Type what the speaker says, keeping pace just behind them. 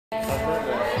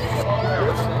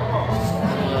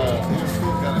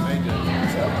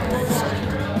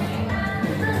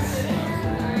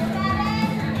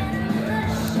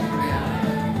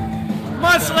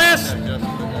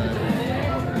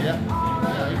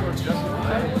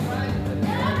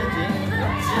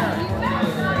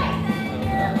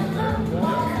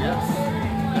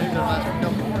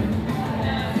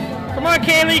on,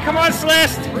 Kaylee. Come on,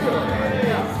 Celeste.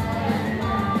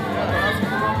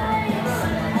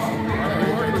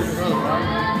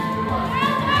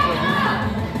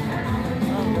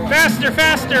 Faster,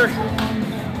 faster.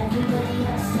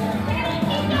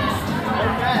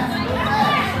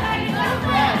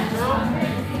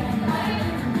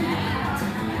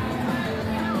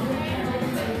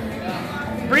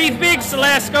 Breathe big,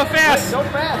 Celeste. Go fast. Go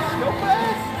fast. Go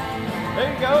fast.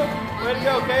 There you go. Way to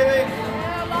go, Kaylee.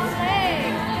 Long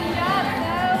leg. Good job,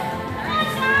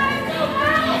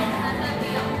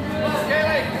 Go,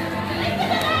 Kaylee.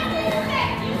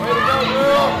 Way to go,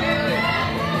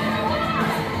 girl.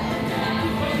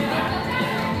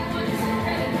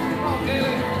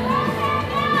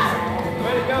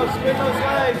 Way to go. Spin those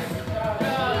legs.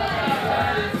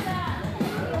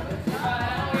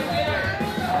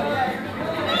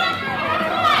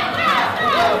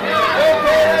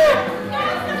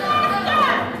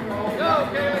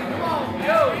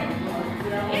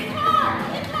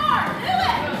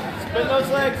 Spin those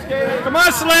legs, Kaylee. Come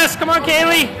on, Celeste. Come on,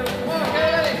 Kaylee.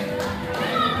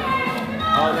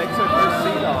 Oh, they took their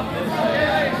seat off, didn't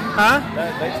they? Huh?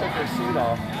 They took their seat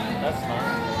off. That's nice.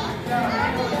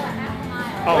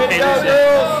 Oh, Way to go, Kaylee's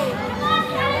girls.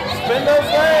 Spin those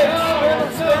legs. Spin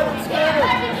them, spin them, spin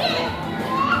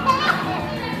them.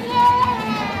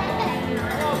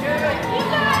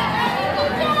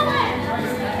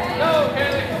 Go,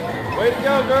 Kaylee. Way to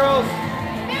go, girls.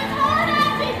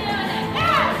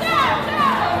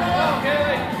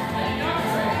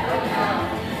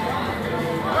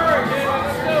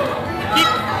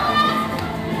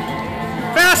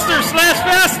 Faster, Celeste,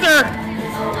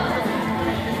 faster!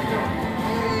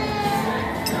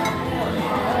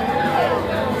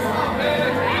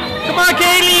 Come on,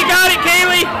 Kaylee, you got it,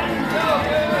 Kaylee!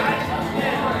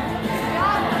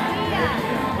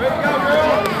 Way to go,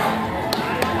 girls!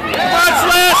 Come on,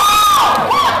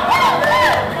 Celeste!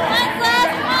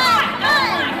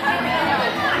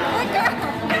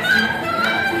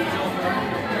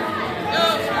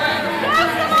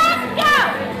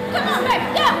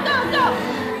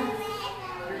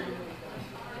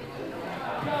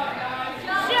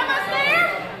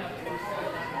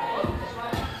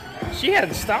 She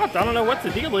hadn't stopped. I don't know what the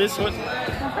deal is. So Well,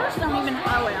 hers don't even.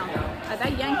 Oh well.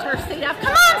 They yanked her seat off.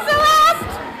 Come on, Celeste!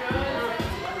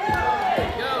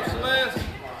 Go, Celeste.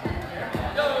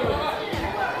 Go.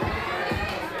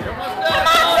 Come on,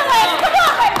 Celeste! Come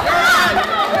on, baby! Come on!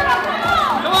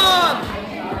 Come on.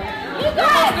 You got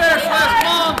Almost it! there, Celeste.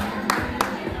 Come on.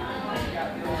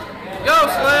 Go,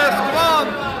 Celeste. Come on.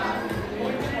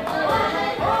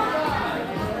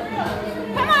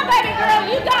 Come on, baby girl!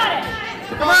 You got it!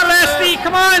 come on, Leslie,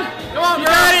 come on! Come on, You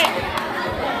girl. got it!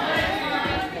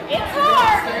 It's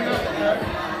hard!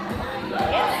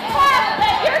 It's hard,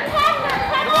 but you're tougher!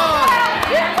 Come Come on, on. girl!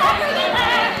 You're tougher than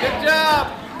that! Good job.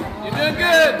 You're doing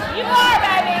good. You are,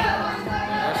 baby!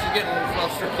 Oh, she's getting a little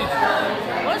frustrated.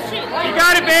 What's she like? You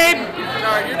got it, babe! All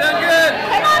right, you're doing good.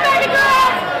 Come on, baby girl!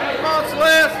 Come on,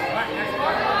 Celeste.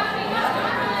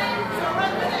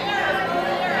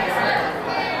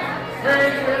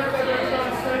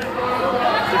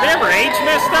 Did they ever age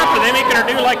messed up? Are they making her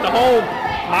do like the whole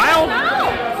mile?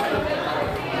 No!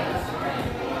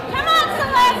 Come on,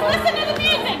 Celeste! Listen to the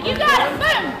music! You got it!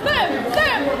 Boom! Boom!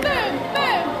 Boom! Boom!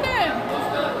 Boom! Boom!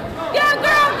 Go,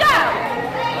 girl, go!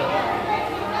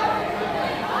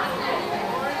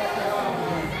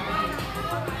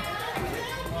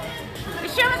 You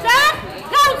sure it's up?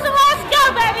 Go, Celeste! Go,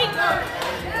 baby!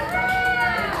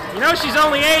 You know she's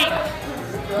only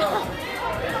 8.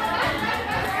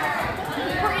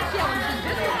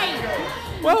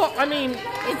 Well, I mean,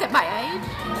 Is it by age?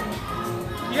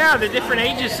 yeah, the different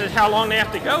ages is how long they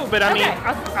have to go, but I mean, Okay.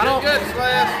 I don't. Good,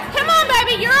 Celeste. Come on,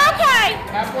 baby, you're okay.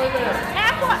 Halfway there.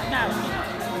 Halfway? No.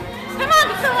 Come on,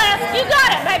 Celeste, you got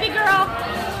it, baby girl.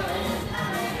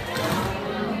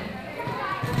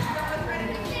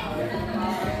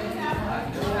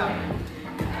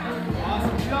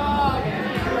 Awesome job.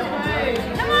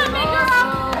 Come on, big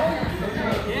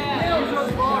girl.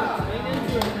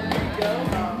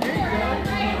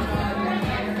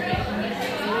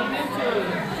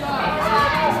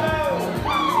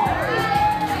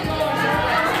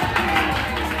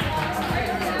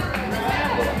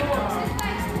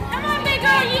 Come on, big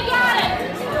girl, you got it.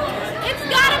 It's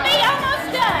gotta be almost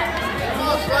done. Come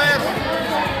on, Celeste.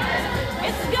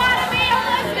 It's gotta be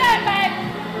almost done,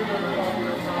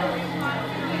 babe.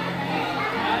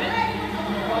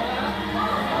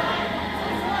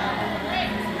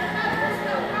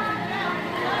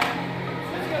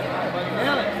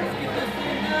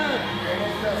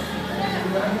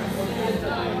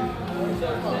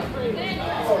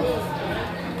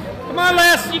 Come on,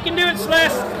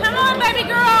 Celeste. Come on, baby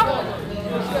girl.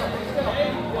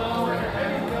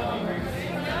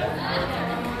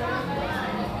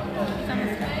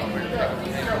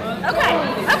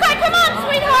 Okay, come on,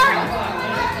 sweetheart.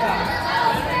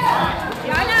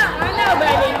 Yeah, I know,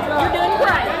 baby. You're doing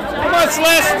great. Come on,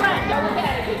 Celeste. Right there,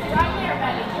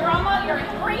 baby. You're almost, you're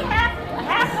half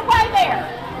the way there.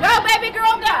 Go, baby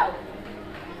girl, go.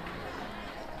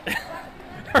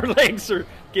 Her legs are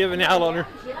giving out on her.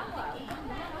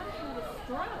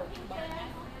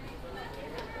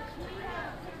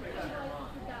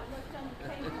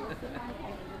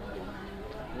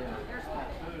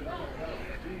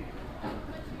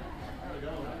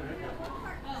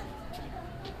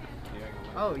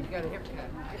 Oh, you got a haircut.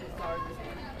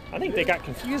 I think they got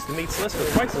confused and made Celeste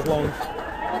for twice as long.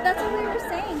 Well, that's what we were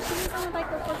saying. She was on like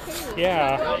before period.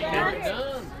 Yeah.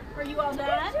 Are you all done?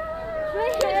 My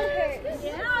head hurts.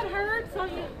 Yeah, it hurts. So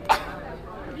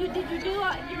did you do?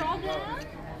 You're all done.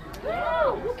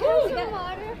 Woo! Can we get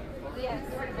water? Yes.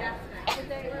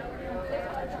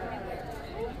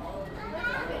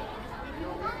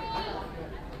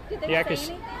 Did they Yeah, say 'cause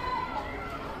anything?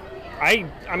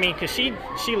 I mean, cause she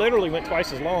literally went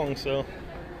twice as long, so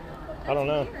I don't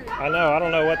know. I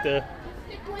don't know what the.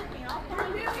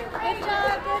 Good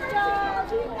job, good job.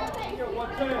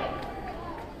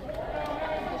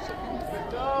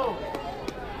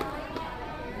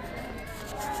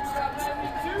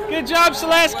 Good job,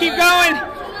 Celeste. Keep going.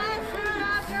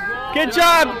 Good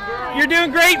job. You're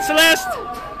doing great, Celeste.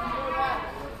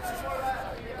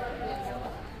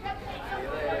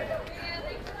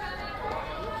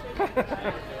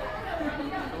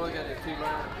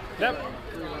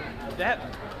 that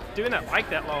doing that bike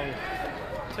that long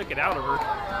took it out of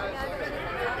her.